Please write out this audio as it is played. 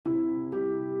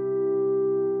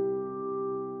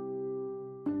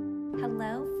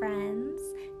Hello, friends.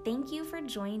 Thank you for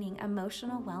joining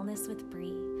Emotional Wellness with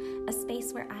Bree, a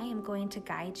space where I am going to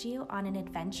guide you on an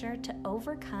adventure to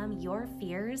overcome your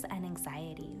fears and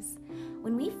anxieties.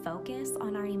 When we focus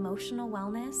on our emotional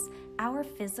wellness, our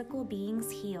physical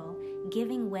beings heal,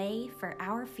 giving way for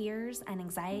our fears and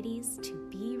anxieties to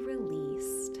be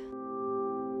released.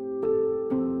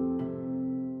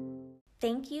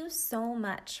 Thank you so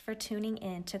much for tuning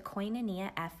in to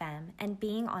Koinonia FM and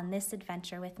being on this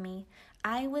adventure with me.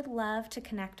 I would love to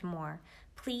connect more.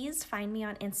 Please find me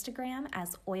on Instagram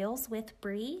as Oils with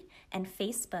Bree and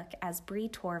Facebook as Bree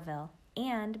Torville.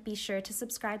 And be sure to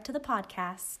subscribe to the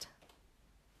podcast.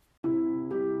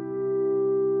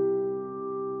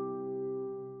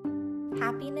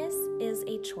 Happiness is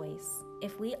a choice.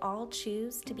 If we all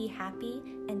choose to be happy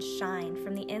and shine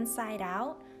from the inside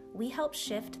out, we help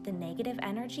shift the negative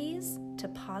energies to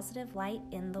positive light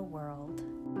in the world.